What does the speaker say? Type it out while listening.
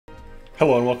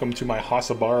Hello and welcome to my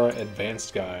Hossabara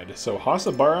Advanced Guide. So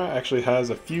Hossabara actually has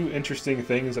a few interesting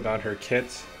things about her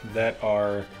kit that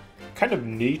are kind of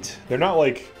neat. They're not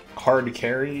like hard to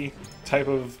carry type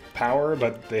of power,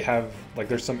 but they have like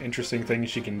there's some interesting things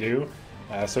she can do.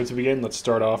 So to begin, let's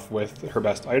start off with her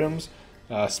best items.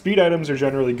 Speed items are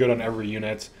generally good on every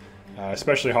unit,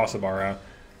 especially Hossabara.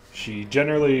 She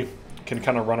generally can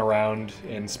kind of run around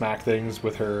and smack things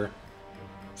with her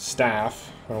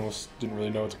staff. I almost didn't really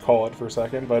know what to call it for a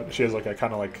second, but she has like a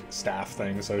kind of like staff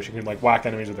thing, so she can like whack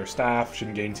enemies with her staff. She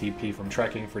can gain TP from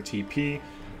trekking for TP.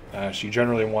 She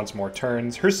generally wants more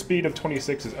turns. Her speed of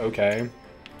 26 is okay,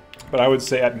 but I would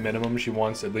say at minimum she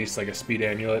wants at least like a speed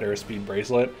amulet or a speed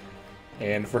bracelet.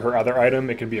 And for her other item,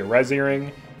 it can be a res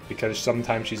earring, because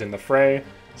sometimes she's in the fray,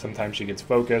 sometimes she gets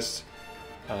focused.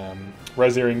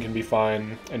 Res earring can be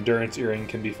fine, endurance earring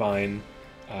can be fine.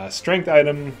 Strength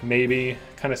item, maybe,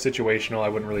 kind of situational, I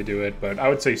wouldn't really do it, but I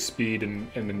would say speed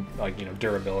and like, you know,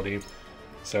 durability.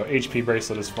 So HP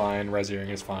bracelet is fine, res earring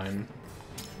is fine.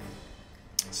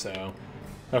 So,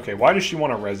 okay, why does she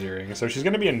want a res earring? So she's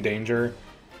going to be in danger,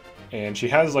 and she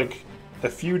has like a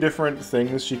few different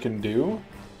things she can do.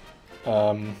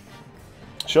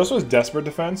 She also has desperate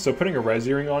defense, so putting a res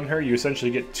earring on her, you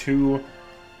essentially get 2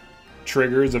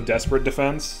 triggers of desperate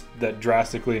defense that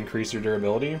drastically increase your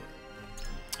durability.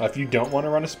 If you don't want to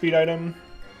run a speed item,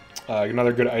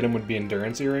 another good item would be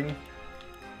endurance earring.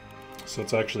 So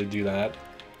let's actually do that.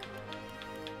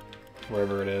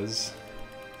 Wherever it is.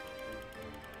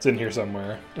 It's in here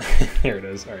somewhere. Here it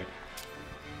is. Alright.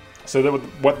 So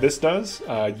what this does,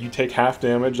 you take half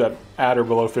damage at or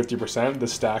below 50%.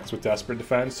 This stacks with desperate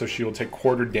defense, so she will take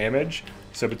quarter damage.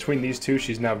 So between these two,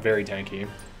 she's now very tanky.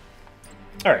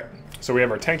 Alright, so we have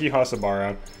our tanky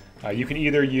Hossabara. You can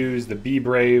either use the Be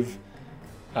Brave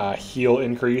heal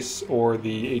increase or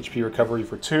the HP recovery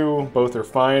for 2. Both are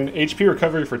fine. HP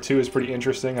recovery for 2 is pretty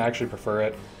interesting. I actually prefer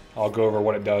it. I'll go over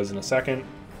what it does in a second.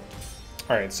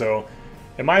 Alright, so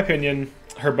in my opinion,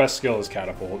 her best skill is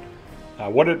Catapult.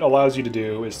 What it allows you to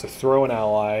do is to throw an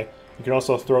ally. You can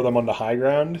also throw them onto high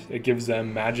ground. It gives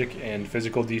them magic and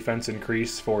physical defense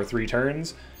increase for 3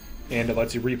 turns. And it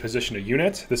lets you reposition a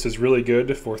unit. This is really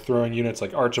good for throwing units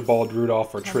like Archibald,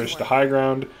 Rudolph, or Trish to high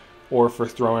ground, or for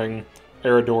throwing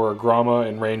Erador or Groma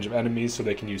in range of enemies so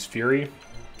they can use Fury.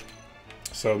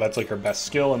 So that's like her best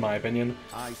skill in my opinion.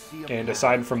 And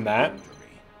aside from that,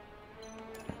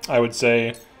 I would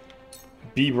say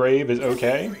Be Brave is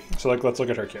okay. So like let's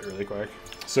look at her kit really quick.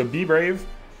 So Be Brave,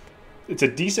 it's a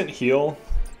decent heal.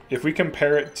 If we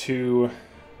compare it to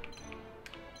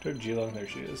Gila, there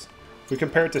she is. If we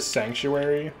compare it to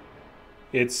Sanctuary,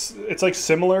 it's like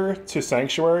similar to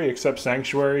Sanctuary, except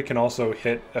Sanctuary can also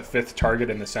hit a 5th target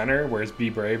in the center, whereas Be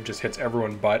Brave just hits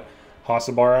everyone but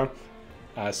Hossabara.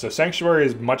 So Sanctuary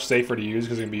is much safer to use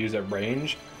because it can be used at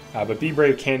range, but Be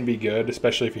Brave can be good,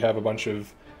 especially if you have a bunch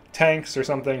of tanks or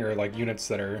something, or like units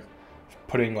that are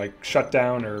putting like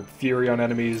shutdown or fury on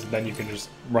enemies. Then you can just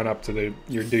run up to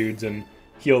your dudes and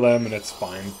heal them, and it's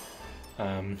fine.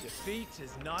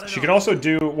 She can also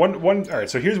do alright,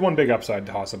 so here's one big upside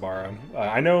to Hossabara.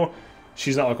 I know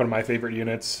she's not like one of my favorite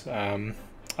units. I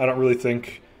don't really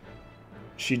think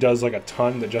she does like a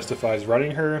ton that justifies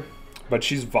running her, but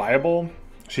she's viable.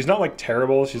 She's not like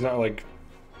terrible, she's not like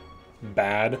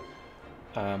bad.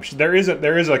 There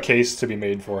is a case to be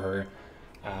made for her.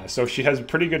 So she has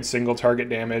pretty good single target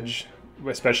damage,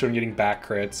 especially when getting back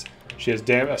crits. She has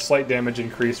a slight damage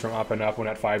increase from up and up when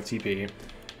at 5 TP.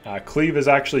 Cleave is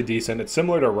actually decent. It's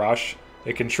similar to Rush.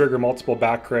 It can trigger multiple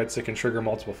back crits. It can trigger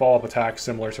multiple follow-up attacks,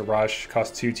 similar to Rush.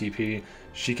 Costs 2 TP.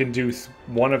 She can do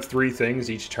one of 3 things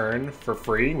each turn for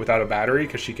free without a battery,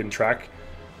 because she can trek.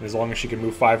 And as long as she can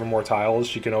move 5 or more tiles,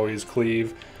 she can always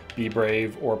Cleave, Be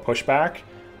Brave, or Pushback.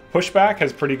 Pushback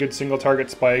has pretty good single target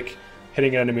spike.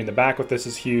 Hitting an enemy in the back with this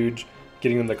is huge.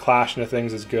 Getting them to clash into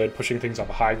things is good. Pushing things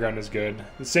off a high ground is good.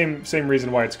 The same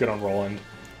reason why it's good on Roland.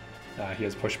 He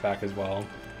has Pushback as well.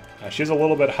 She has a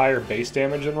little bit higher base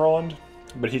damage than Roland,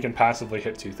 but he can passively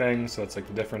hit 2 things, so that's like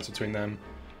the difference between them.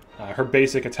 Her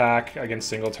basic attack against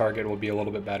single target will be a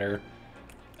little bit better.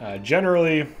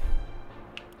 Generally,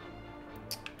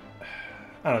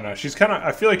 I don't know. She's kind of,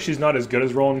 I feel like she's not as good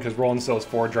as Roland, because Roland still has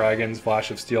 4 dragons,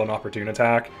 Flash of Steel, and Opportune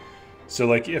Attack. So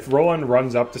like if Roland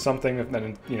runs up to something,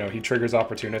 then you know he triggers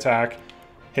Opportune Attack.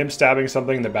 Him stabbing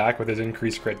something in the back with his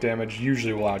increased crit damage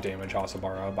usually will outdamage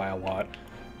Hossabara by a lot.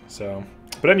 So,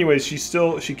 but anyways, she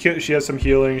has some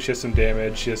healing, she has some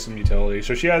damage, she has some utility.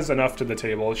 So she has enough to the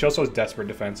table. She also has desperate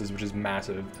defenses, which is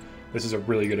massive. This is a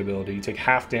really good ability. You take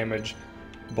half damage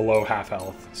below half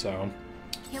health, so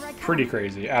pretty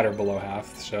crazy. At or below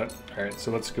half. So, alright,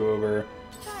 so let's go over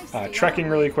Trekking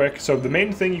really quick. So the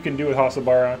main thing you can do with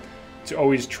Hossabara to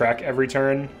always trek every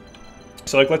turn.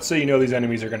 So like let's say you know these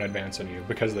enemies are going to advance on you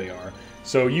because they are.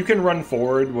 So you can run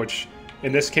forward, which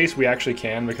in this case we actually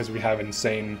can because we have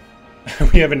insane,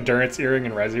 we have endurance earring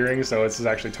and res earring, so this is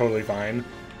actually totally fine.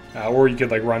 Or you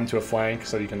could like run to a flank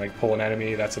so you can like pull an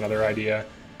enemy, that's another idea.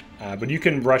 But you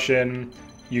can rush in,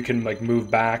 you can like move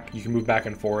back, you can move back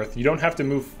and forth. You don't have to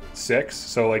move 6,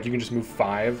 so like you can just move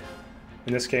 5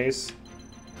 in this case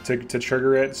to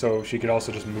trigger it. So she could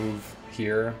also just move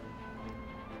here,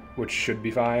 which should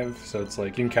be 5. So it's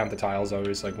like you can count the tiles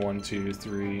always, like 1, 2,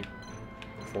 3,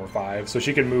 4, 5. So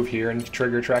she can move here and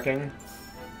trigger trekking.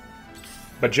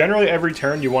 But generally every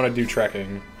turn you want to do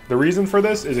trekking. The reason for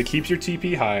this is it keeps your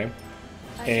TP high,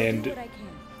 and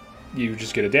you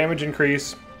just get a damage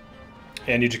increase,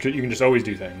 and you can just always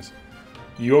do things.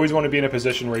 You always want to be in a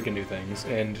position where you can do things,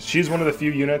 and she's one of the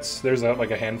few units, there's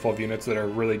like a handful of units that are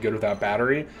really good without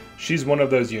battery. She's one of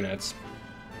those units.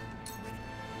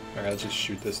 Alright, let's just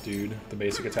shoot this dude, the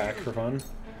basic attack for fun.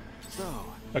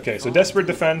 Okay, so Desperate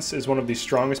Defense is one of the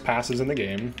strongest passes in the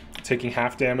game. Taking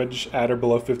half damage at or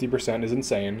below 50% is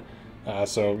insane.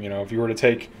 So, you know, if you were to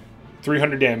take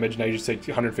 300 damage, now you just take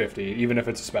 150, even if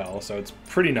it's a spell, so it's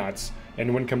pretty nuts.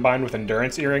 And when combined with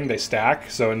Endurance Earring, they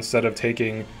stack, so instead of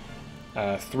taking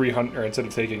 300, or instead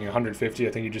of taking 150,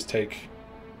 I think you just take,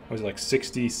 what was it, like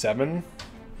 67?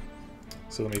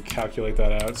 So let me calculate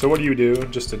that out. So what do you do,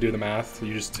 just to do the math?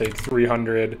 You just take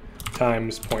 300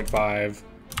 times 0.5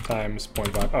 times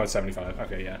 0.5, oh, it's 75,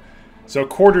 okay, yeah. So it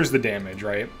quarters the damage,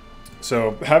 right?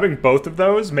 So having both of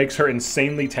those makes her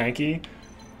insanely tanky.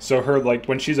 So her, like,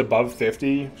 when she's above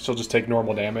 50, she'll just take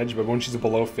normal damage, but when she's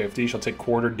below 50, she'll take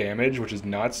quartered damage, which is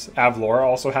nuts. Avlora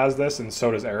also has this, and so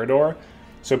does Erador.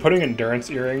 So putting Endurance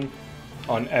Earring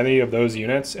on any of those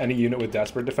units, any unit with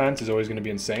Desperate Defense, is always going to be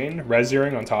insane. Res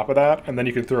Earring on top of that, and then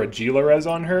you can throw a Gila Res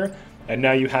on her, and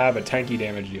now you have a tanky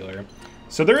damage dealer.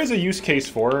 So there is a use case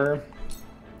for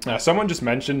her. Someone just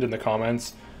mentioned in the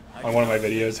comments on one of my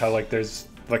videos how, like, there's,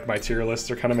 like, my tier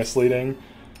lists are kind of misleading,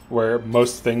 where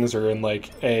most things are in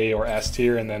like A or S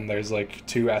tier, and then there's like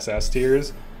 2 SS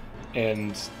tiers.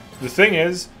 And the thing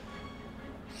is,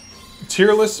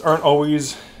 tier lists aren't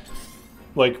always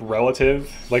like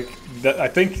relative. Like I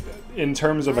think in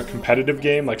terms of a competitive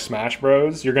game like Smash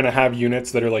Bros, you're gonna have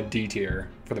units that are like D tier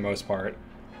for the most part,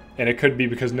 and it could be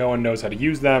because no one knows how to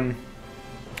use them,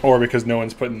 or because no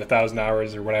one's put in the 1,000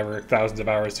 hours or whatever, thousands of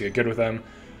hours to get good with them.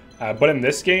 But in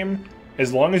this game,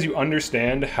 as long as you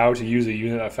understand how to use a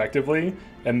unit effectively,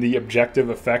 and the objective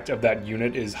effect of that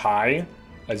unit is high,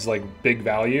 as like big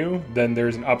value, then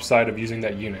there's an upside of using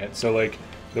that unit. So like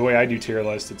the way I do tier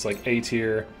list, it's like A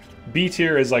tier, B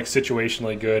tier is like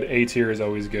situationally good, A tier is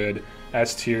always good,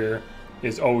 S tier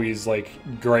is always like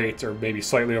great or maybe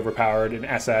slightly overpowered, and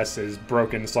SS is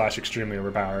broken / extremely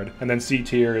overpowered. And then C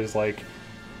tier is like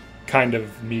kind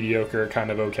of mediocre,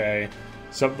 kind of okay,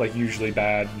 some like usually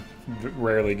bad,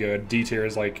 rarely good. D tier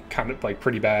is like kind of like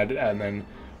pretty bad, and then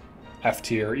F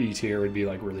tier, E tier would be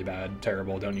like really bad,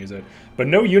 terrible, don't use it. But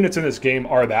no units in this game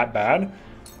are that bad.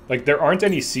 Like there aren't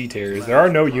any C tiers. There are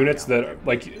no units that,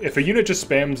 like, if a unit just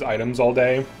spams items all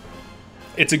day,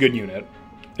 it's a good unit.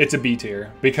 It's a B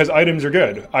tier because items are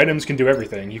good. Items can do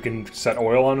everything. You can set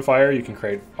oil on fire, you can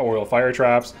create oil fire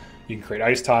traps, you can create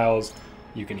ice tiles,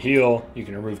 you can heal, you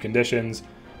can remove conditions,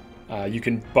 you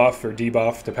can buff or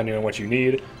debuff depending on what you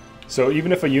need. So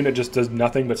even if a unit just does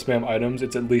nothing but spam items,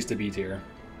 it's at least a B tier.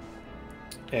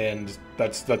 And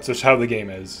that's just how the game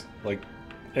is. Like,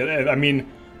 I mean,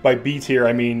 by B tier,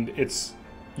 I mean it's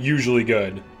usually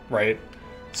good, right?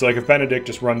 So like if Benedict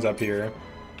just runs up here,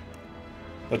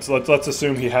 let's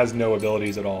assume he has no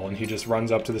abilities at all, and he just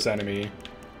runs up to this enemy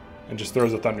and just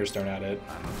throws a Thunderstone at it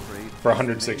for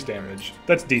 106 damage.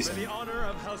 That's decent.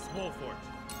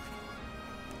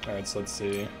 Alright, so let's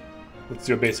see. Let's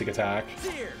do a basic attack.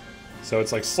 So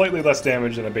it's like slightly less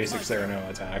damage than a basic Sereno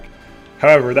attack.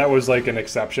 However, that was like an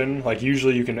exception. Like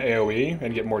usually you can AoE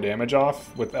and get more damage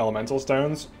off with elemental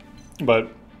stones, but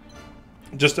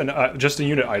just a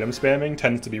unit item spamming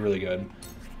tends to be really good.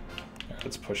 Right,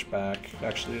 let's push back.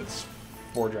 Actually, it's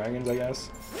 4 dragons, I guess.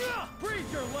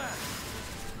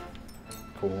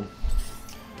 Cool.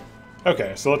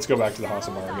 Okay, so let's go back to the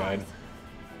Hossabara guide.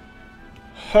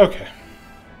 Okay.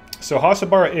 So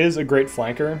Hossabara is a great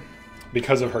flanker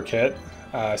because of her kit.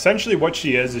 Essentially what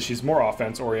she is she's more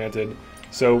offense oriented.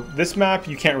 So this map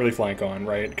you can't really flank on,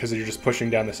 right? Because you're just pushing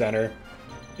down the center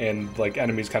and like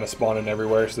enemies kind of spawning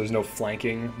everywhere, so there's no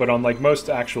flanking. But on like most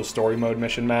actual story mode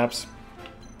mission maps,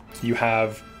 you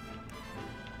have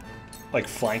like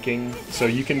flanking. So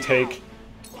you can take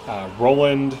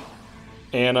Roland,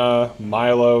 Anna,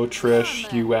 Milo, Trish,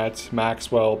 Huette,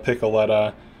 Maxwell,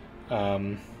 Piccoletta,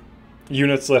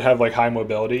 units that have like high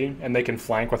mobility and they can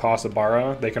flank with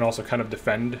Hossabara. They can also kind of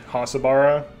defend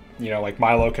Hossabara. You know, like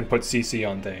Milo can put CC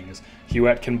on things.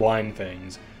 Huette can blind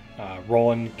things.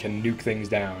 Roland can nuke things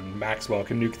down. Maxwell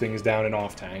can nuke things down and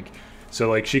off tank. So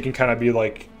like she can kind of be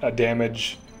like a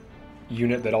damage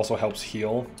unit that also helps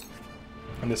heal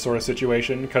in this sort of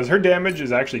situation. Because her damage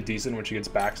is actually decent when she gets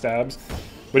backstabs.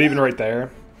 But even right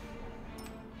there...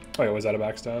 Oh yeah, was that a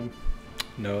backstab?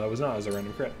 No, that was not. It was a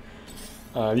random crit.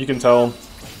 You can tell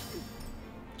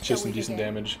she has some decent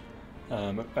damage.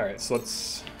 Alright, so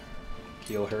let's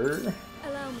heal her.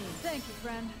 Allow me. Thank you,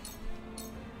 friend.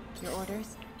 Your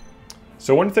orders?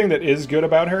 So one thing that is good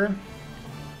about her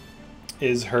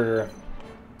is her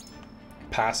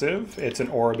passive. It's an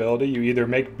aura ability. You either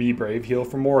make Be Brave heal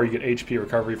for more or you get HP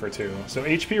recovery for 2. So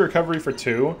HP recovery for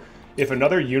 2, if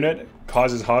another unit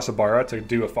causes Hossabara to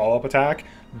do a follow-up attack,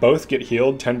 both get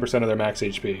healed 10% of their max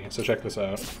HP. So check this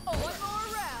out.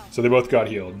 So they both got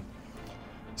healed.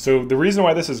 So the reason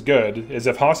why this is good is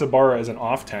if Hossabara is an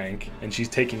off tank and she's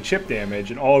taking chip damage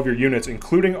and all of your units,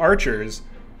 including archers,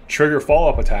 trigger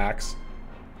follow-up attacks,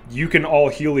 you can all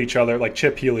heal each other, like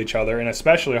chip heal each other, and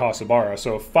especially Hossabara.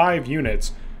 So if 5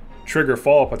 units trigger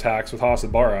follow-up attacks with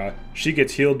Hossabara, she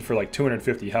gets healed for like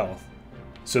 250 health.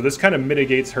 So this kind of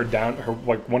mitigates her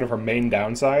like one of her main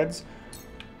downsides,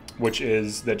 which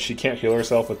is that she can't heal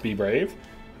herself with Be Brave,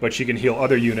 but she can heal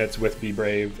other units with Be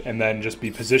Brave and then just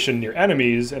be positioned near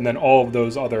enemies, and then all of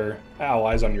those other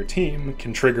allies on your team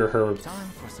can trigger her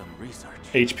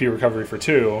HP recovery for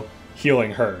 2,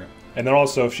 healing her. And then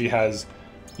also if she has,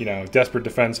 you know, Desperate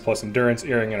Defense plus Endurance,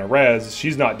 Earring, and a Res,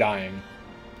 she's not dying.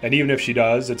 And even if she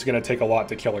does, it's going to take a lot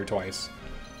to kill her twice.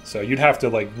 So you'd have to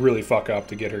like really fuck up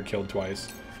to get her killed twice,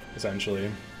 essentially.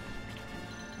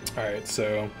 Alright,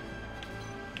 so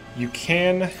you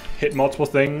can hit multiple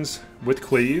things with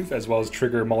Cleave, as well as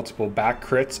trigger multiple back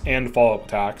crits and follow-up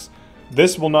attacks.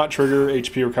 This will not trigger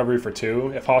HP recovery for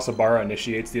 2. If Hossabara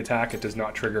initiates the attack, it does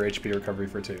not trigger HP recovery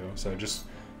for 2. So just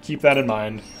keep that in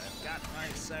mind.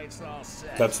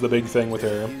 That's the big thing with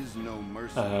her,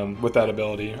 with that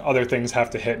ability. Other things have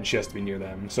to hit and she has to be near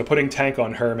them. So putting tank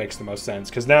on her makes the most sense,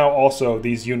 because now also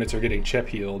these units are getting chip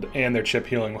healed, and they're chip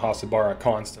healing Hossabara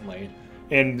constantly.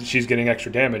 And she's getting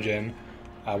extra damage in.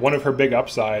 One of her big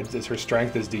upsides is her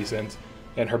strength is decent,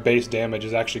 and her base damage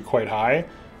is actually quite high.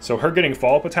 So her getting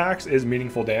follow-up attacks is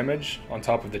meaningful damage on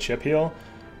top of the chip heal.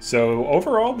 So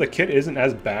overall, the kit isn't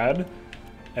as bad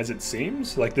as it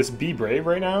seems. Like this Be Brave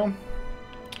right now,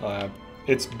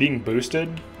 it's being boosted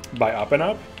by up and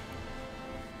up.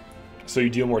 So you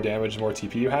deal more damage the more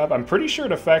TP you have. I'm pretty sure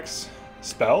it affects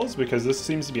spells because this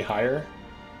seems to be higher.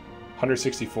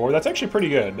 164. That's actually pretty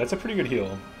good. That's a pretty good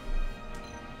heal.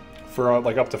 For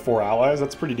like up to 4 allies,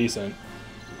 that's pretty decent.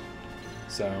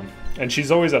 So, and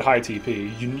she's always at high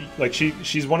TP. Like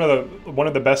she's one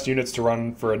of the best units to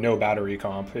run for a no battery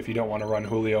comp if you don't want to run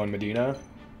Julio and Medina.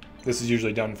 This is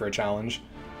usually done for a challenge.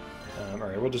 All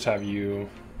right, we'll just have you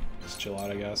just chill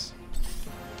out, I guess.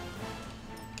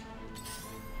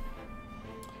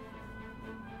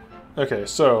 Okay,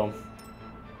 so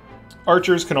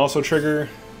archers can also trigger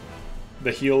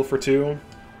the heal for 2.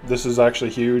 This is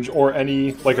actually huge. Or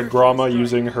any, like a Groma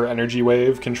using her energy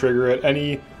wave can trigger it.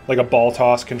 Any, like a ball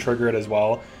toss can trigger it as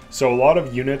well. So a lot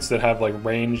of units that have like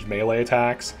ranged melee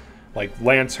attacks, like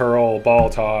lance hurl, ball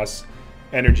toss,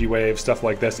 energy wave, stuff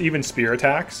like this. Even spear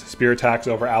attacks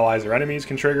over allies or enemies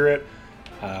can trigger it.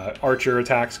 Archer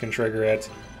attacks can trigger it.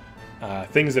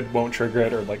 Things that won't trigger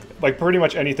it, or like pretty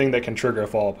much anything that can trigger a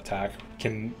follow-up attack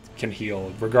can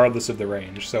heal, regardless of the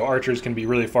range. So archers can be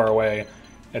really far away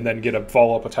and then get a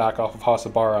follow-up attack off of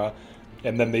Hossabara,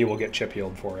 and then they will get chip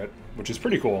healed for it, which is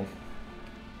pretty cool.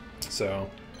 So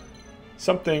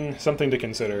something to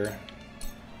consider.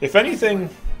 If anything,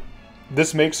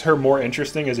 this makes her more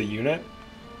interesting as a unit,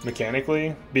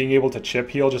 mechanically, being able to chip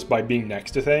heal just by being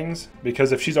next to things,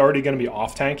 because if she's already going to be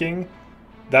off-tanking,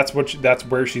 that's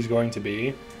where she's going to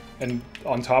be. And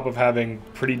on top of having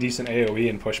pretty decent AoE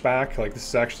and pushback, like this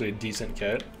is actually a decent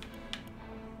kit.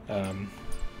 Kind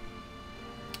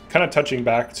of touching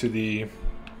back to the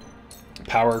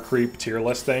power creep tier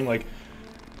list thing, like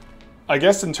I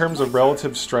guess in terms of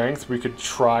relative strength, we could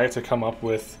try to come up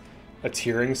with a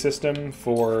tiering system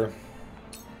for,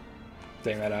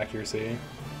 dang that accuracy.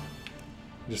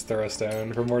 Just throw a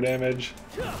stone for more damage.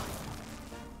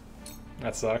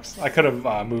 That sucks. I could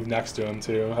have moved next to him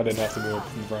too. I didn't have to move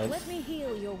in front. Let me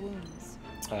heal your wounds.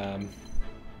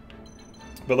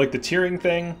 But like the tiering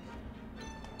thing,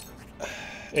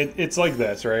 it's like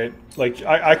this, right? Like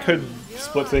I could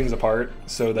split things apart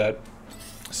so that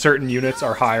certain units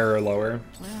are higher or lower.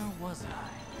 Where was I?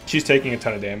 She's taking a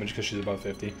ton of damage because she's above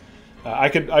 50. I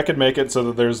could make it so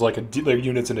that there's like like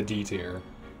units in a D tier,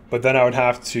 but then I would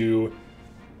have to.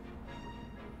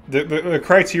 The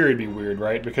criteria would be weird,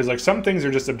 right? Because like some things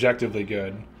are just objectively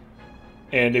good,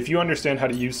 and if you understand how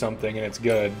to use something and it's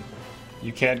good,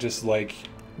 you can't just like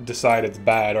decide it's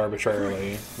bad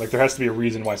arbitrarily. Like there has to be a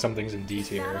reason why something's in D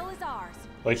tier.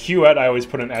 Like Huette, I always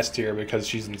put in S tier because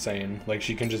she's insane. Like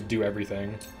she can just do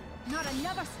everything. Not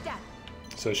another step.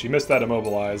 So she missed that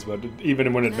immobilize, but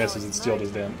even when it misses, it still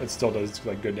does it still does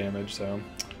like good damage. So,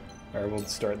 all right, we'll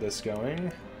start this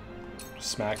going.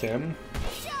 Smack him.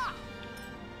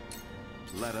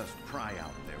 Let us pry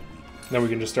out their weakness. Then we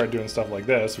can just start doing stuff like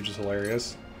this, which is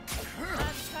hilarious. I'm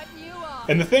cutting you off.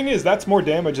 And the thing is, that's more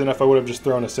damage than if I would have just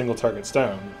thrown a single target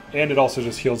stone, and it also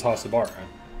just heals Hossabara.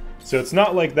 So it's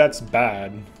not like that's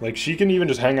bad. Like she can even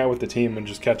just hang out with the team and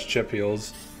just catch chip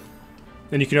heals.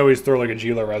 And you can always throw like a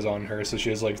Gila res on her, so she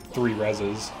has like 3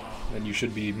 reses, and you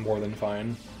should be more than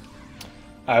fine.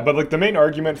 But like the main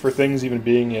argument for things even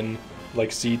being in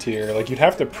like C tier, like you'd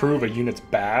have to prove a unit's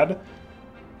bad,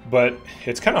 but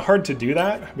it's kind of hard to do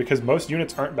that because most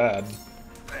units aren't bad.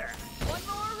 One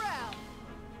more round.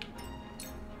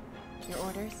 Your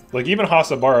orders? Like even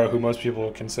Hossabara, who most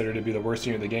people consider to be the worst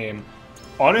unit in the game,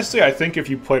 honestly, I think if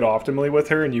you played optimally with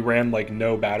her and you ran like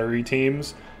no battery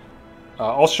teams.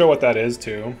 I'll show what that is,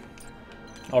 too.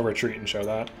 I'll retreat and show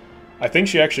that. I think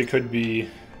she actually could be,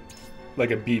 like,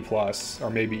 a B+, or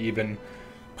maybe even...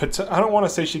 I don't want to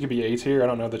say she could be A tier. I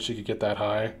don't know that she could get that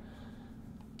high.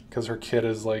 Because her kit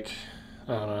is, like...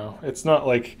 I don't know. It's not,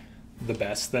 like, the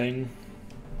best thing.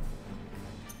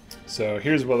 So,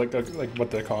 here's what, what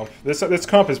the comp... This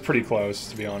comp is pretty close,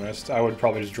 to be honest. I would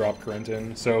probably just drop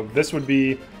Corentin. So, this would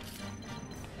be...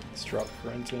 Let's drop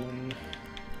Corentin...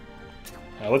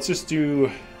 let's do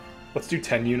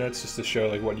 10 units just to show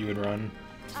like what you would run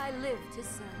I live to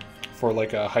serve. for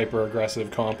like a hyper aggressive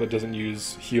comp that doesn't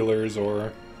use healers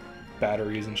or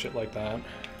batteries and shit like that.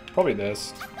 Probably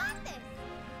this.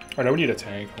 Oh no, we need a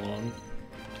tank. Hold on.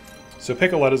 So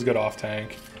Picoletta's good off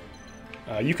tank.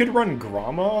 You could run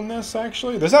Groma on this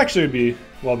actually. This actually would be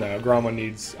well no, Groma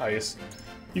needs ice.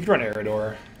 You could run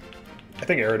Erador. I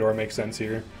think Erador makes sense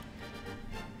here.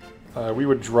 We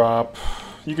would drop.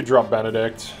 You could drop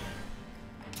Benedict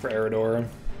for Erador.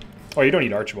 Oh, you don't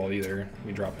need Archibald either.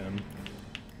 We drop him.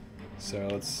 So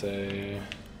let's say,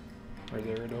 where's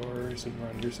Erador? Is he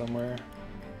around here somewhere?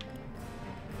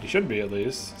 He should be at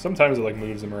least. Sometimes it like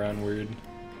moves him around weird.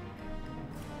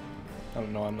 I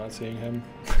don't know. I'm not seeing him.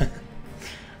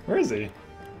 Where is he?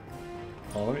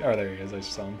 Oh, let me. Oh, there he is. I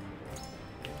just saw him.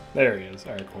 There he is.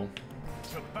 All right, cool.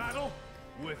 To battle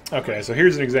with Okay, so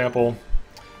here's an example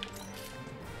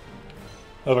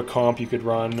of a comp you could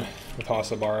run with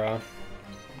Hossabara.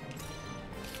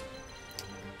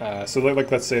 So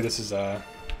like let's say this is a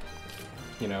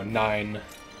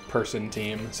 9-person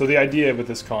team. So the idea with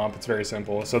this comp, it's very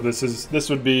simple. So this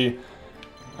would be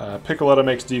Picoletta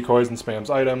makes decoys and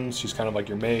spams items. She's kind of like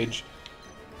your mage.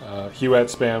 Huette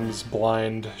spams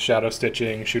blind, shadow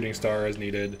stitching, shooting star as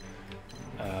needed.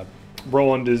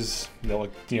 Roland is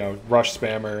rush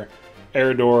spammer.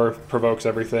 Erador provokes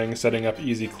everything, setting up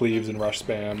easy cleaves and rush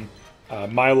spam.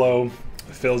 Milo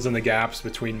fills in the gaps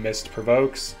between missed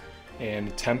provokes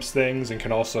and tempts things, and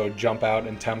can also jump out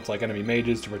and tempt like enemy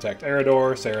mages to protect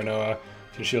Erador. Serenoa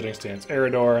can shielding stance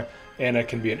Erador. Anna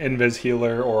can be an invis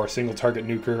healer or single target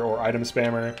nuker or item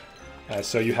spammer.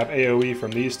 So you have AoE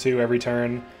from these two every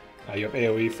turn. You have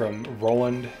AoE from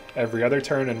Roland every other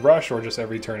turn in rush, or just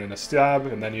every turn in a stab,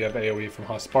 and then you have AoE from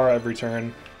Hossabara every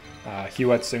turn.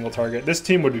 Huette single target. This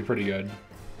team would be pretty good.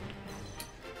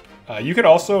 You could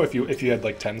also, if you had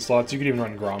like 10 slots, you could even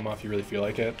run Groma if you really feel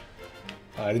like it.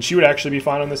 Then she would actually be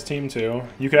fine on this team too.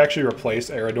 You could actually replace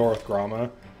Erador with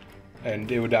Groma,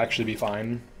 and it would actually be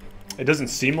fine. It doesn't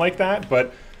seem like that,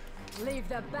 but Leave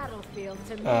the battlefield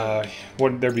to me.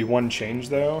 would there be one change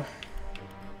though?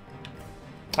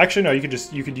 Actually, no. You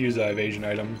could use an evasion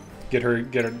item.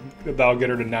 That'll get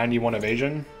her to 91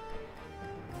 evasion.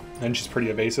 And she's pretty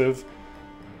evasive.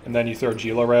 And then you throw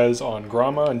Gila Res on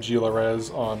Groma and Gila Res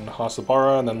on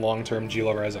Hossabara, and then long-term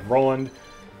Gila Res on Roland.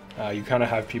 You kind of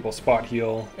have people spot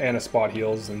heal. Anna spot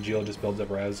heals, and Gila just builds up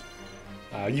res.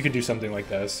 You could do something like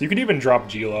this. You could even drop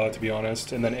Gila, to be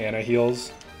honest, and then Anna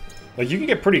heals. Like, you can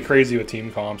get pretty crazy with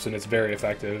team comps, and it's very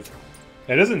effective.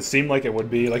 And it doesn't seem like it would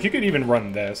be. Like, you could even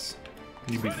run this.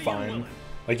 You'd be fine.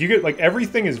 Like, you could, like,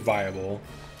 everything is viable.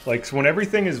 Like, so when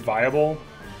everything is viable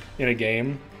in a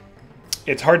game,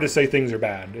 it's hard to say things are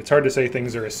bad. It's hard to say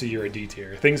things are a C or a D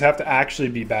tier. Things have to actually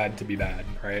be bad to be bad,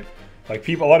 right? Like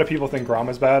a lot of people think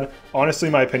Groma's bad. Honestly,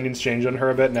 my opinion's changed on her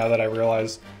a bit now that I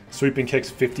realize sweeping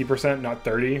kicks 50%, not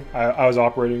 30. I was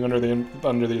operating under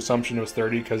the assumption it was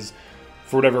 30 because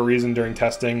for whatever reason during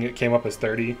testing it came up as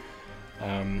 30.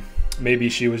 Maybe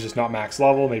she was just not max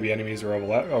level. Maybe enemies are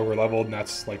over leveled, and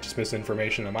that's like just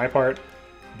misinformation on my part.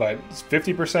 But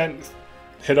 50%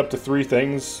 hit up to 3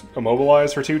 things,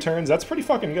 immobilize for 2 turns. That's pretty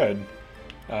fucking good.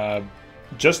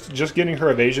 Just getting her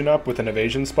evasion up with an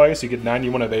evasion spice, you get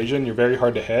 91 evasion. You're very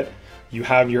hard to hit. You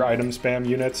have your item spam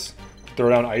units throw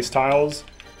down ice tiles,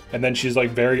 and then she's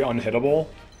like very unhittable.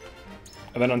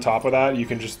 And then on top of that, you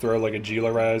can just throw like a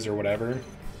Gila res or whatever.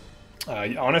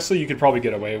 Honestly, you could probably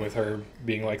get away with her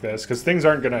being like this, because things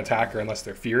aren't going to attack her unless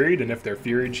they're Furied, and if they're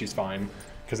Furied, she's fine,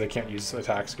 because they can't use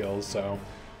attack skills, so...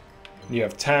 You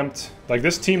have Tempt. Like,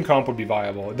 this team comp would be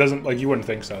viable. It doesn't, like, you wouldn't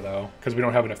think so, though, because we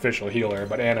don't have an official healer,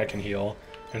 but Anna can heal,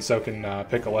 and so can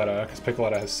Piccoletta, because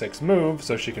Piccoletta has 6 moves,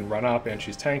 so she can run up, and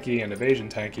she's tanky, and evasion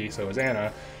tanky, so is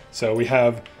Anna. So we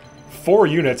have 4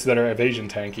 units that are evasion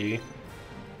tanky,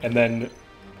 and then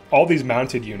all these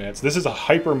mounted units. This is a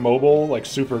hyper-mobile, like,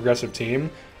 super aggressive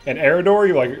team. And Erador,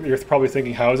 you're probably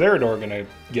thinking, how is Erador going to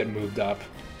get moved up?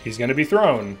 He's going to be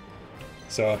thrown.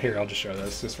 So here, I'll just show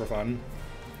this, just for fun.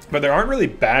 But there aren't really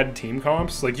bad team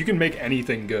comps. Like, you can make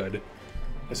anything good,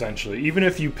 essentially. Even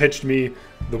if you pitched me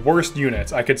the worst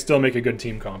units, I could still make a good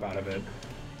team comp out of it.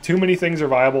 Too many things are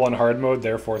viable on hard mode,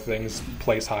 therefore things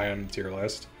place high on the tier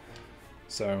list.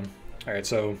 So, alright,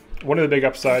 so one of the big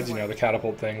upsides, you know, the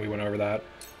catapult thing, we went over that.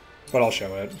 But I'll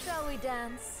show it. Shall we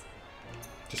dance?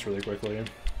 Just really quickly.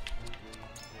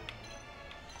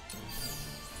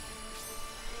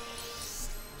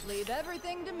 Leave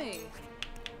everything to me.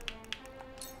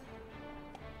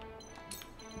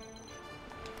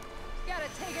 Gotta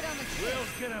take it on the chin. We'll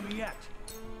get him yet.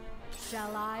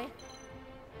 Shall I?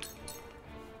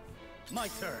 My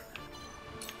turn.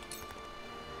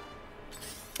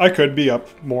 I could be up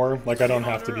more. Like, I don't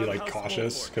have to be like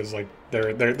cautious because like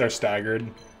they're staggered.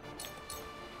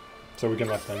 So we can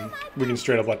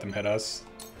straight up let them hit us.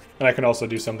 And I can also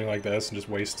do something like this and just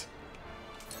waste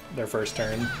their first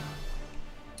turn.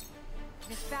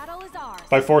 This battle is ours.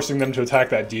 By forcing them to attack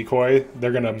that decoy,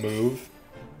 they're gonna move.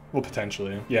 Well,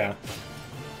 potentially, yeah.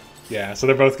 Yeah, so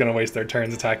they're both gonna waste their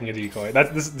turns attacking a decoy.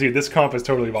 Dude, this comp is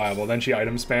totally viable. Then she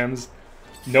item spams.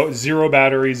 No, 0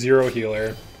 battery, 0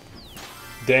 healer.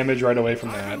 Damage right away from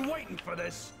that. I've been waiting for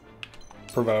this.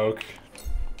 Provoke.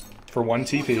 For 1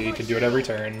 TP, can do it every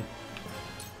turn.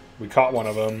 We caught one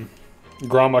of them.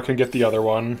 Groma can get the other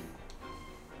one.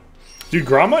 Dude,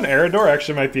 Groma and Erador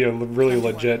actually might be a really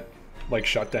legit, like,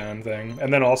 shutdown thing.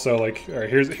 And then also, like, alright,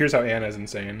 here's how Anna's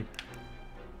insane.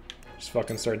 Just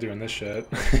fucking start doing this shit.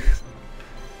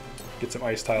 Get some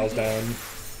ice tiles down.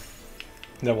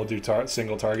 And then we'll do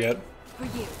single target. For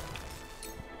you.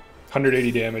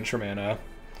 180 damage from Anna.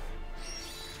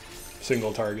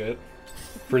 Single target.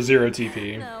 For 0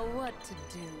 TP. Know what to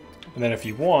do. And then if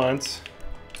you want...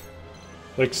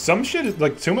 Like, some shit is,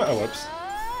 like, too much... Oh, whoops.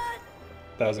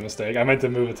 That was a mistake. I meant to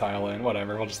move a tile in.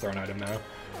 Whatever, we'll just throw an item now.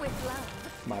 With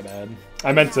love. My bad.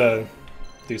 I meant to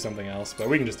do something else, but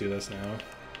we can just do this now.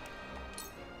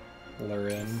 Lure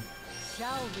in.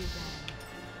 Shall we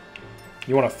then?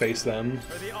 You want to face them,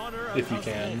 For the honor of if you House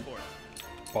can. Wolford.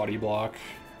 Body block.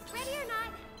 Ready or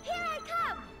not, here I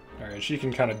come. Alright, she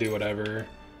can kind of do whatever.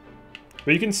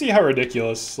 But you can see how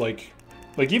ridiculous, like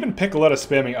even Piccoletta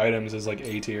spamming items is, like,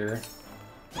 A tier.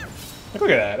 Like,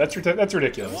 look at that. That's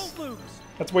ridiculous. Won't lose.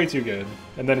 That's way too good.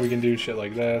 And then we can do shit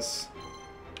like this.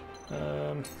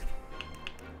 Brace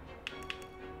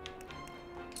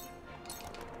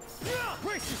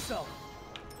yourself.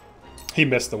 He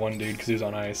missed the one dude because he was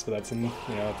on ice, but that's, you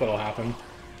know, that'll happen.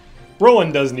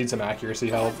 Roland does need some accuracy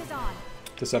help This is on.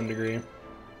 to some degree.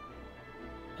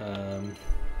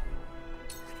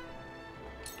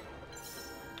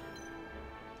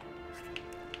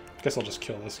 Guess I'll just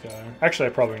kill this guy. Actually,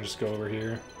 I probably can just go over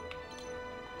here.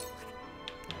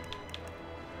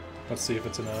 Let's see if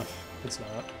it's enough. It's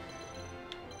not.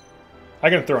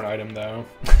 I can throw an item, though.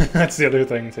 That's the other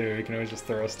thing, too. You can always just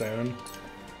throw a stone.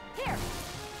 Here.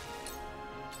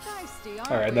 Feisty,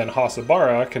 aren't Alright, we? then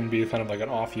Hossabara can be kind of like an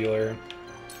off healer.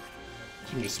 So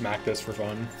you can just smack this for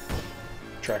fun.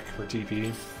 Trek for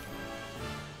TP.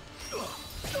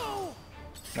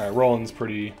 Alright, Roland's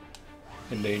pretty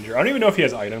in danger. I don't even know if he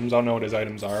has items. I don't know what his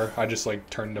items are. I just, like,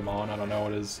 turned him on. I don't know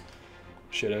what his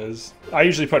shit is. I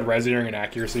usually put Res Earring and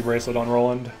Accuracy Bracelet on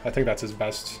Roland. I think that's his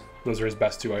best. Those are his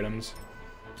best 2 items.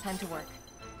 Time to work.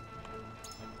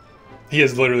 He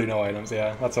has literally no items,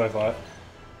 yeah. That's what I thought.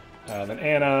 Then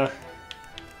Anna.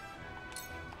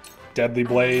 Deadly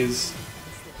Blaze.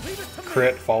 Leave it to me.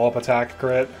 Crit, follow-up attack,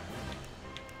 crit.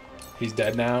 He's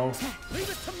dead now. Leave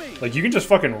it to me. Like, you can just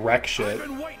fucking wreck shit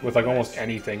with, like, almost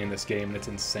anything in this game, and it's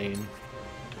insane.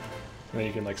 And then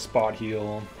you can, like, spot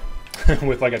heal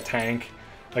with, like, a tank.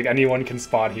 Like, anyone can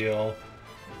spot heal.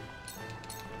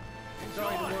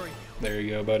 Sorry to worry you. There you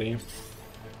go, buddy.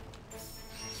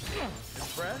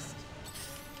 Impressed?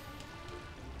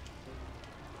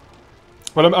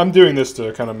 But I'm doing this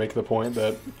to kind of make the point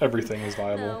that everything is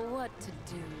viable. Know what to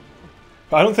do.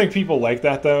 I don't think people like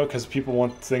that, though, because people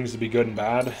want things to be good and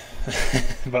bad.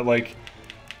 But, like,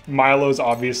 Milo's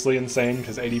obviously insane,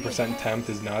 because 80% tempt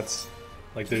is nuts.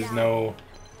 Like, there's no...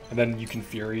 And then you can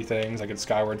Fury things. I could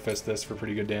Skyward Fist this for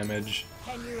pretty good damage.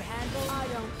 Can you handle? I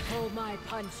don't pull my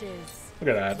punches. Look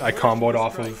at that. I comboed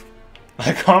off of...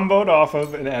 I comboed off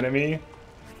of an enemy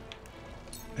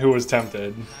who was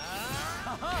tempted.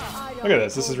 Look at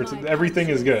this. This is... Everything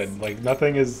is good. Like,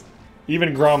 nothing is...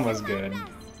 Even Groma's good.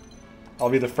 I'll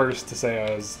be the first to say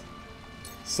I was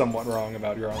somewhat wrong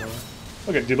about Groma.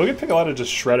 Look at, dude, look at Piccoletta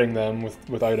just shredding them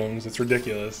with items. It's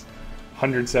ridiculous.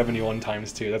 171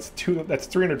 times 2. That's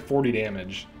 340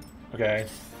 damage. Okay?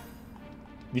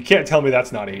 You can't tell me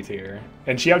that's not A tier.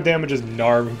 And she outdamages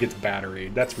Narv who gets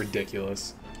batteried. That's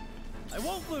ridiculous. I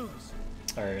won't lose.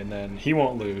 Alright, and then he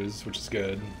won't lose, which is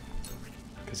good.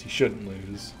 Because he shouldn't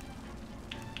lose.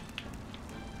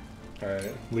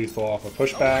 Alright, lethal off a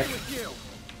pushback.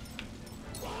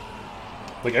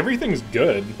 Like, everything's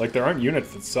good. Like, there aren't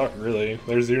units that suck, really.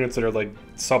 There's units that are, like,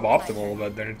 suboptimal,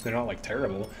 but they're not, like,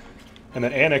 terrible. And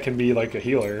then Anna can be, like, a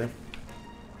healer.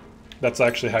 That's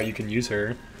actually how you can use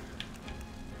her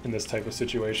in this type of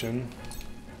situation.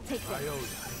 Look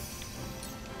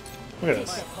at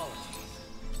this.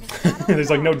 There's,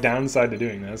 like, no downside to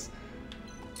doing this.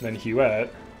 And then Huette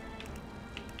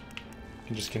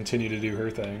can just continue to do her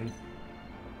thing.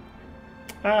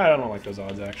 I don't like those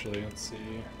odds, actually. Let's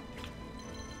see.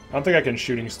 I don't think I can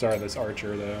Shooting Star this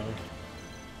Archer, though.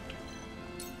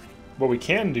 What we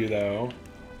can do, though...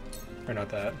 Or not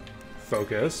that.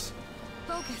 Focus.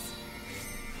 Focus.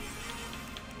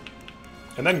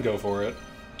 And then go for it.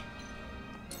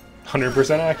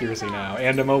 100% accuracy now.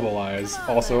 And Immobilize.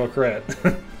 Also a crit.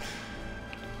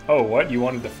 Oh, what? You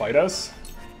wanted to fight us?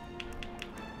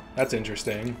 That's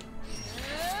interesting.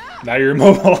 Now you're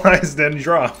immobilized and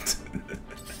dropped.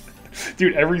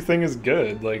 Dude, everything is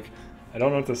good. Like... I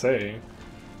don't know what to say.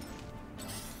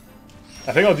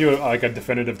 I think I'll do like a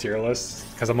definitive tier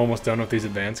list because I'm almost done with these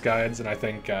advanced guides, and I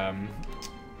think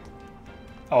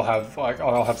I'll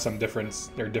have some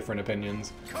different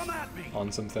opinions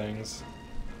on some things.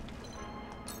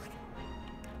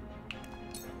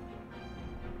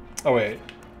 Oh wait.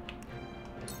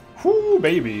 Whoo,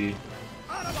 baby.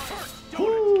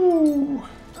 Whoo.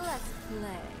 Let's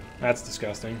play. That's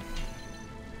disgusting.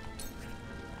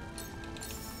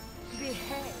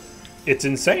 Behave. It's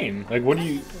insane. Like, what do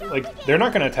you... Like, they're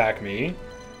not going to attack me.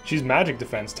 She's magic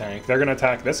defense tank. They're going to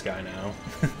attack this guy now.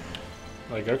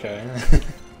 Like, okay.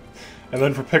 And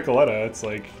then for Piccoletta, it's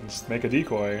like, just make a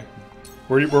decoy.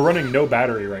 We're running no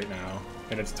battery right now,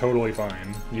 and it's totally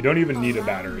fine. You don't even need a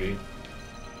battery.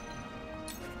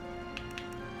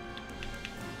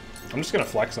 I'm just going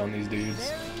to flex on these dudes.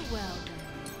 Very well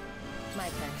then. My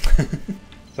turn.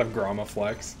 Some Groma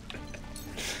flex.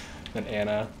 Then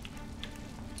Anna.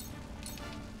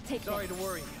 Take Sorry this. to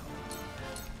worry you.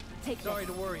 Take Sorry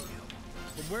this. to worry you.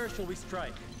 From where shall we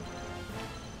strike?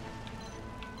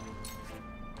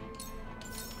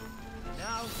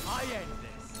 Now I end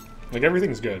this. Like,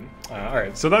 everything's good.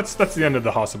 Alright, so that's the end of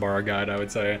the Hossabara guide, I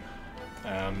would say.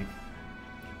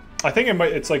 I think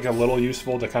it's like a little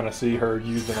useful to kind of see her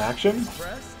used in action.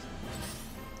 Pressed?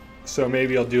 So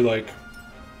maybe I'll do like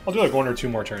 1 or 2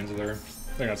 more turns with her.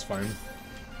 I think that's fine.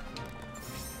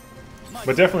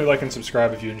 But definitely like and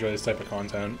subscribe if you enjoy this type of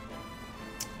content.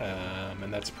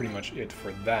 And that's pretty much it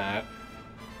for that.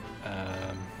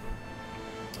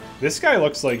 This guy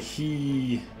looks like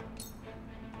he...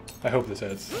 I hope this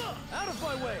hits. Out of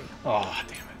my way. Oh,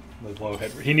 damn it. The low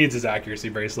hit. He needs his accuracy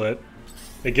bracelet.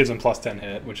 It gives him plus 10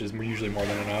 hit, which is usually more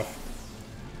than enough.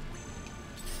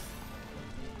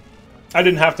 I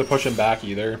didn't have to push him back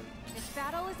either. This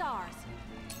battle is ours.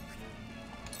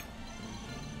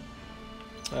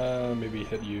 Maybe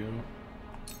hit you.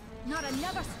 Not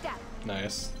another step.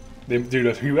 Nice.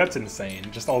 Dude, that's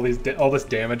insane. Just all this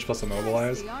damage plus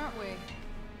immobilize. Sexy, aren't we?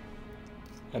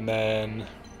 And then...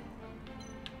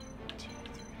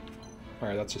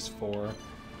 Alright, that's just 4.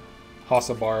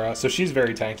 Hossabara. So she's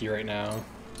very tanky right now.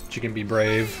 She can be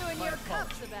brave. What are you and your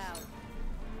cups about?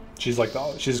 She's like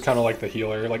she's kind of like the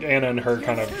healer. Like Anna and her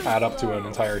kind of add up to an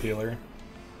entire healer.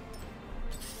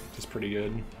 Which is pretty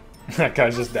good. That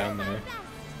guy's just down there.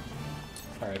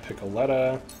 Alright,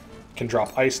 Piccoletta. Can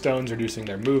drop ice stones, reducing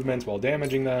their movements while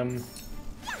damaging them.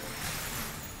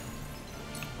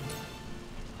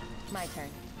 My turn.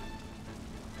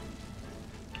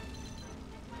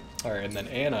 Alright, and then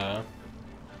Anna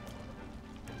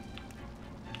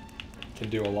can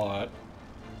do a lot.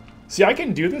 See, I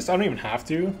can do this. I don't even have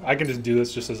to. I can just do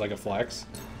this just as like a flex.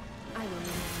 I will remain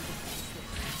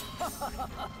defenseless.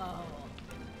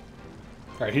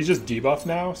 Alright, he's just debuffed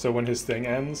now, so when his thing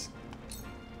ends,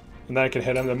 and then I can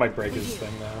hit him, that might break his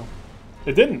thing now.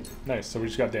 It didn't. Nice, so we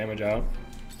just got damage out.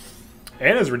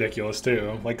 Anna's ridiculous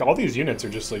too. Like, all these units are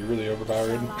just like really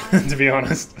overpowered, to be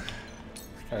honest.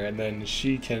 Alright, and then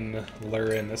she can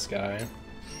lure in this guy.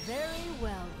 Very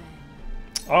well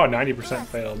then. Oh, 90%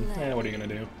 failed. Eh, what are you gonna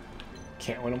do?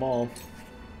 Can't win them all.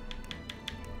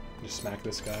 Just smack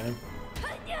this guy.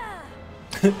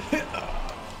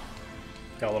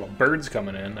 Got little birds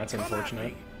coming in. That's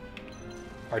unfortunate.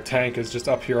 Our tank is just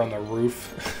up here on the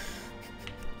roof.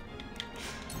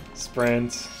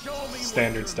 Sprint.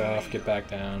 Standard stuff. Get back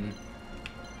down.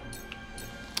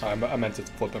 I meant to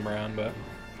flip him around, but...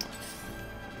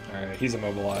 Alright, he's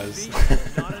immobilized.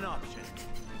 Not an option.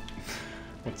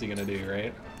 What's he gonna do,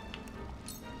 right?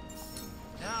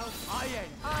 Now I end.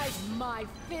 My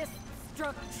fist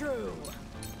struck true.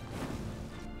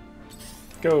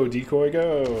 Go, decoy,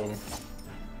 go!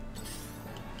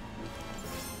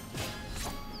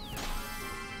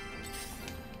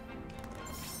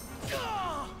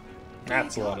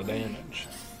 That's a lot of damage.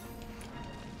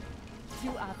 Too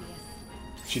obvious.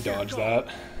 She dodged that.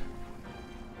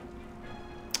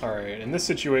 Alright, in this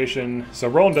situation, so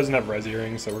Roland doesn't have res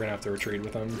earrings, so we're gonna have to retreat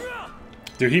with him.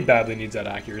 Dude, he badly needs that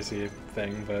accuracy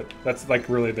thing, but that's like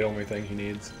really the only thing he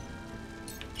needs.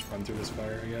 Just run through this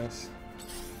fire, I guess.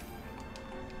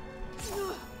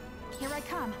 Here I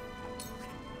come.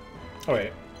 Oh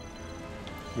wait.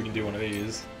 We can do one of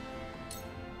these.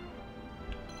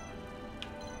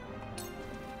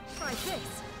 Try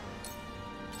this.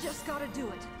 Just gotta do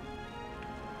it.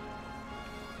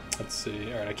 Let's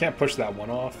see. Alright, I can't push that one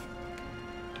off.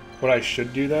 What I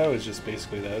should do though is just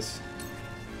basically this.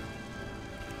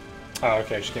 Oh,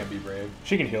 okay, she can't be brave.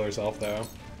 She can heal herself though.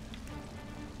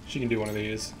 She can do one of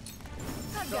these.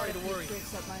 I've got a few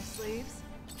tricks up my sleeves.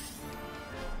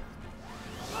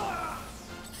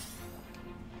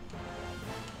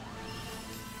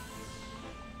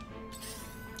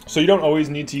 So you don't always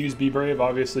need to use Be Brave,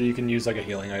 obviously you can use like a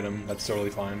healing item, that's totally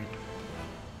fine.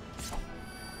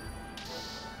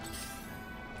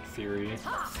 Fury.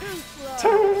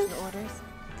 Orders.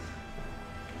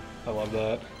 I love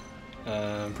that.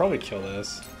 Probably kill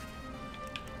this.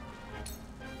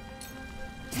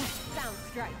 Sound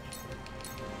strike.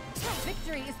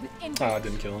 Victory is within. Oh, I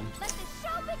didn't kill him. Let the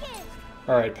show begin.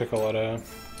 Alright, Piccoletta.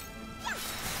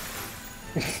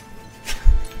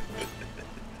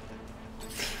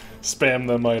 Spam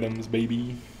them items,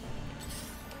 baby.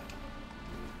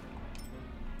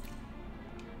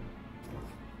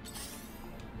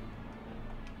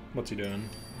 What's he doing?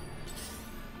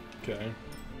 Okay.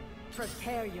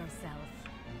 Prepare yourself.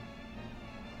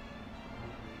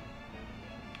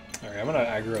 Alright, I'm gonna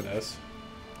aggro this.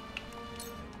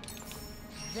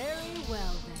 Very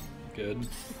well then. Good.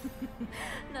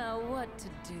 Now what to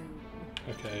do?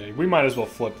 Okay, we might as well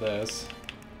flip this.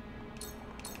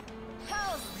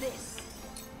 How's this?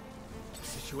 The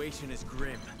situation is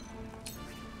grim.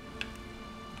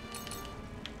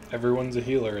 Everyone's a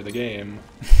healer in the game.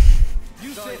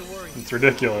 You say the worry. It's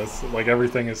ridiculous. Like,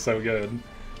 everything is so good.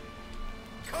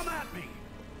 Come at me.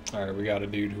 Alright, we got a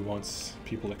dude who wants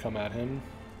people to come at him.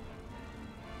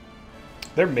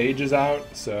 Their mage is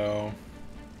out, so...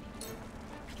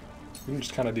 we can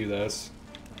just kind of do this.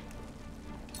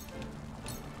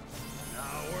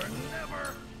 Now or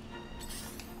never.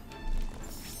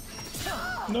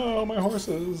 No, my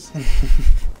horses!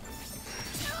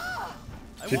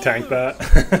 I She won't tanked lose.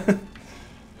 that.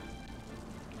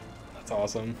 That's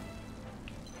awesome.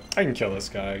 I can kill this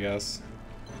guy, I guess.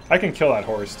 I can kill that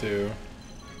horse, too.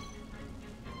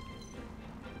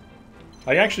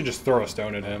 I can actually just throw a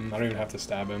stone at him. I don't even have to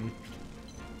stab him.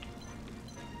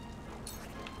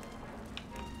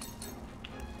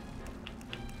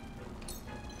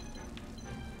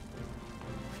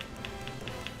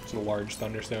 It's a large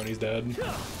thunderstone, he's dead.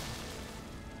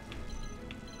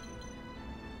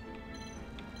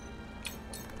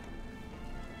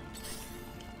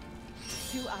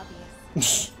 Too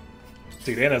obvious.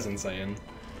 Dude, Anna's insane.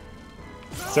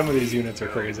 Some of these units are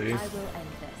crazy. I will end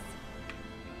this.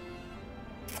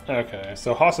 Okay,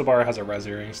 so Hossabara has a res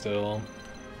earring still.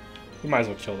 We might as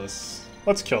well kill this.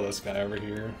 Let's kill this guy over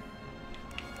here.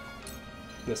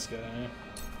 this guy.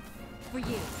 For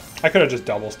you. I could have just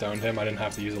double stoned him. I didn't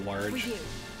have to use a For large. you.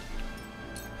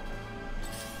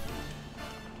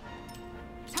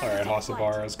 Alright,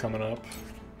 Hossabara is coming up.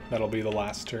 That'll be the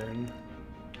last turn.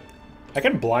 I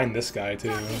can blind this guy too.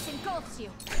 Darkness engulfs you.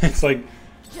 It's like,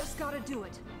 Just gotta do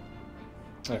it.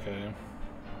 okay.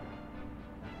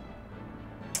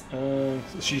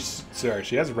 She's sorry.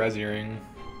 She has res earring.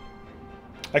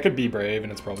 I could be brave,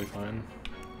 and it's probably fine.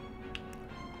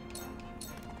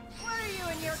 What are you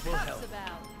and your cups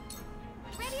about?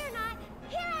 Ready or not,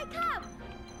 here I come!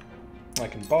 I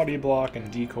can body block and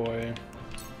decoy,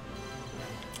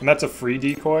 and that's a free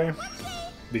decoy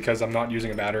because I'm not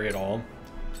using a battery at all.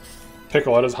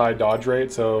 Picoletta's high dodge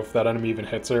rate, so if that enemy even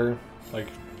hits her, like,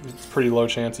 it's pretty low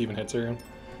chance he even hits her.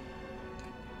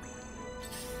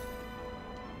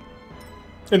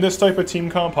 In this type of team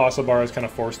comp, Hossabara is kind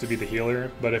of forced to be the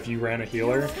healer, but if you ran a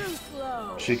healer, Too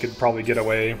slow. she could probably get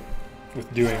away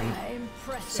with doing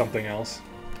Impressive. something else.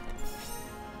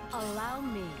 Allow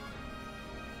me.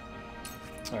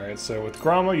 Alright, so with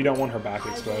Groma, you don't want her back I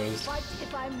will exposed, fight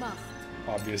if I must.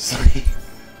 obviously.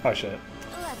 Oh shit.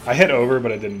 Let's I hit over,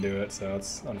 but I didn't do it, so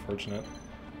that's unfortunate.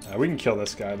 We can kill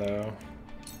this guy, though,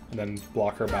 and then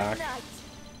block her back. night.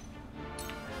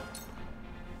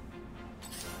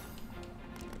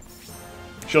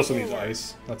 She also needs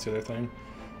ice. That's the other thing.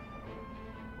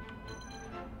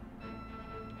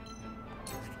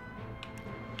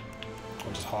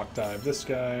 I'll just hawk dive this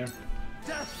guy.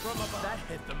 Death from above. That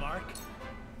hit the mark.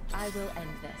 I will end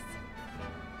this.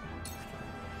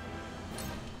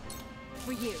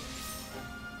 For you.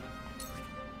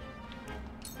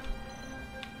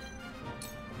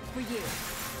 For you.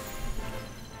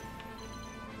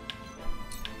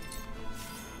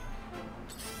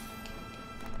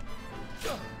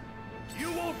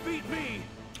 You won't beat me.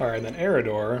 Alright, then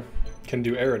Erador can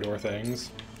do Erador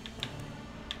things.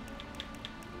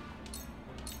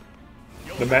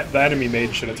 The enemy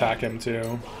mage should attack him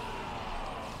too.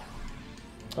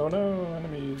 Oh no,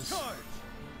 enemies. Charge.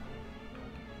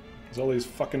 There's all these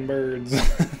fucking birds.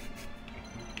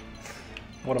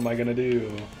 What am I gonna do?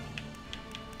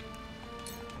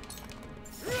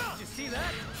 Did you see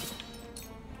that?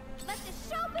 Let the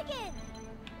show begin!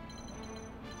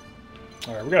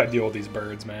 Alright, we gotta deal with these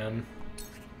birds, man.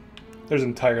 There's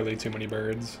entirely too many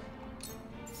birds.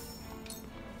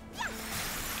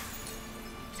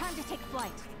 Time to take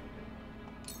flight.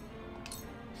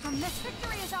 From this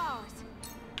victory is ours.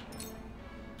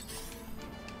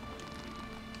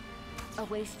 A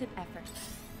wasted effort.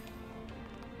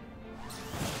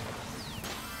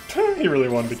 He really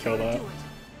wanted to kill that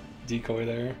decoy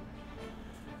there.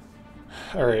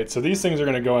 Alright, so these things are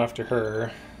gonna go after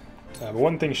her. But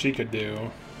one thing she could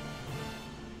do,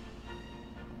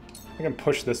 I can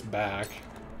push this back.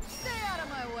 Stay out of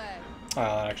my way. Oh,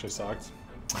 that actually sucked.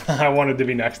 I wanted to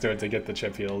be next to it to get the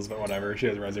chip heals, but whatever. She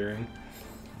has res earring.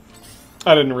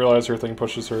 I didn't realize her thing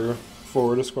pushes her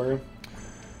forward a square.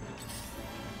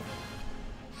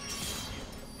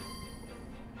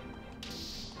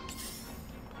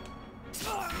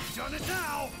 You've done it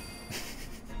now.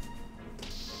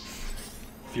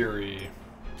 Fury.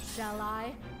 Shall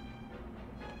I?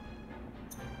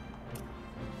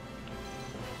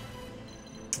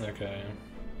 Okay.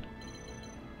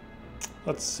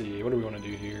 Let's see. What do we want to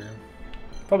do here?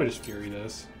 Probably just Fury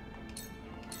this.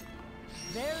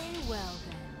 Very well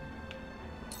then.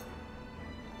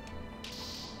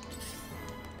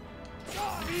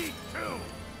 Me too.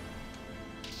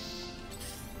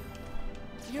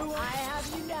 I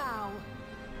have you now.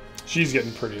 She's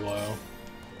getting pretty low.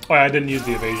 Oh, yeah, I didn't use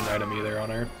the evasion item either on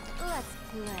her. Let's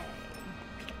play.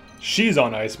 She's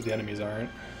on ice, but the enemies aren't.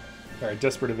 Alright,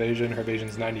 Desperate Evasion. Her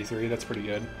evasion's 93. That's pretty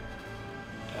good.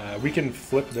 We can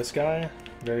flip this guy,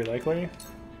 very likely.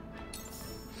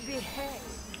 Behave.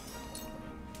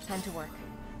 Time to work.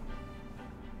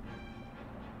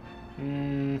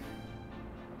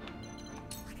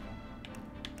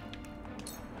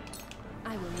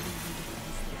 I will leave you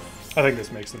defenseless. I think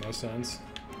this makes the most sense.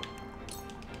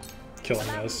 Killing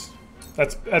this.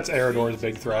 That's Erador's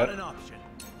big Not threat. an option.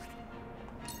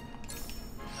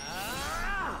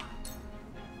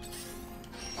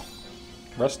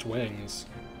 Rust wings.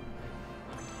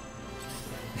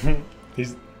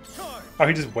 He's... Charge. Oh,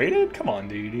 he just waited? Come on,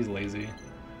 dude. He's lazy.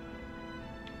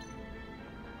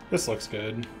 This looks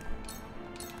good.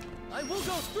 I will go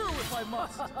through if I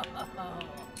must. Let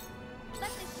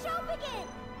the show begin!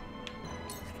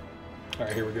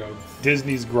 Alright, here we go.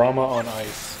 Disney's Groma on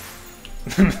ice.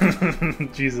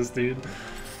 Jesus, dude.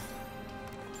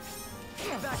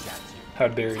 Back at you. How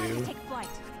dare Time to you? take flight.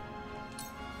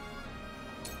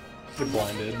 Get From this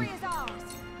blinded. victory is ours.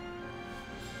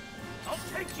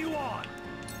 take you on.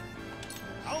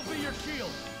 I'll be your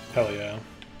shield. Hell yeah.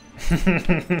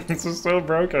 This is so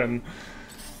broken.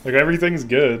 Like, everything's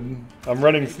good. I'm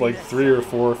running like 3 or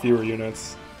 4 fewer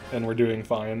units, and we're doing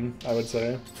fine, I would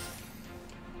say.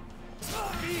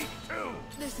 Me too.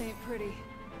 This ain't pretty.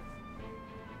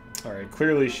 Alright,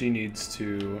 clearly she needs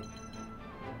to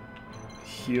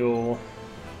heal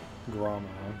Groma.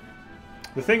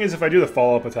 The thing is, if I do the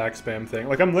follow-up attack spam thing,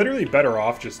 like, I'm literally better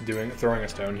off just throwing a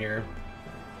stone here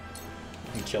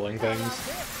and killing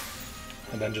things,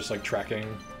 and then just like trekking.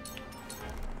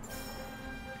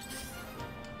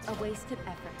 A wasted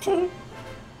effort.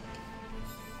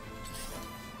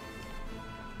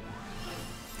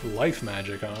 Life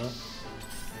magic, huh?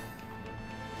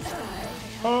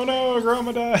 Oh no,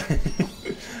 Groma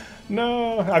died!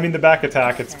 No! I mean, the back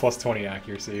attack, it's plus 20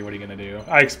 accuracy. What are you gonna do?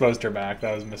 I exposed her back.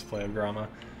 That was a misplay of Groma.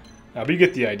 But you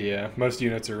get the idea. Most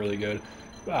units are really good.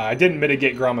 I didn't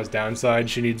mitigate Groma's downside.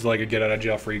 She needs like a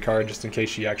get-out-of-jail-free card just in case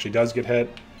she actually does get hit.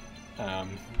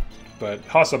 But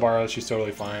Hossabara, she's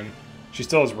totally fine. She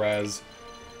still has res.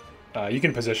 You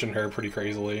can position her pretty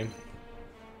crazily.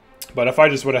 But if I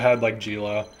just would have had like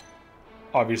Gila,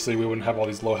 obviously we wouldn't have all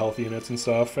these low health units and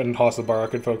stuff, and Hossabara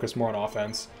could focus more on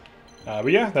offense.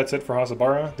 But yeah, that's it for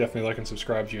Hossabara. Definitely like and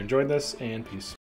subscribe if you enjoyed this, and peace.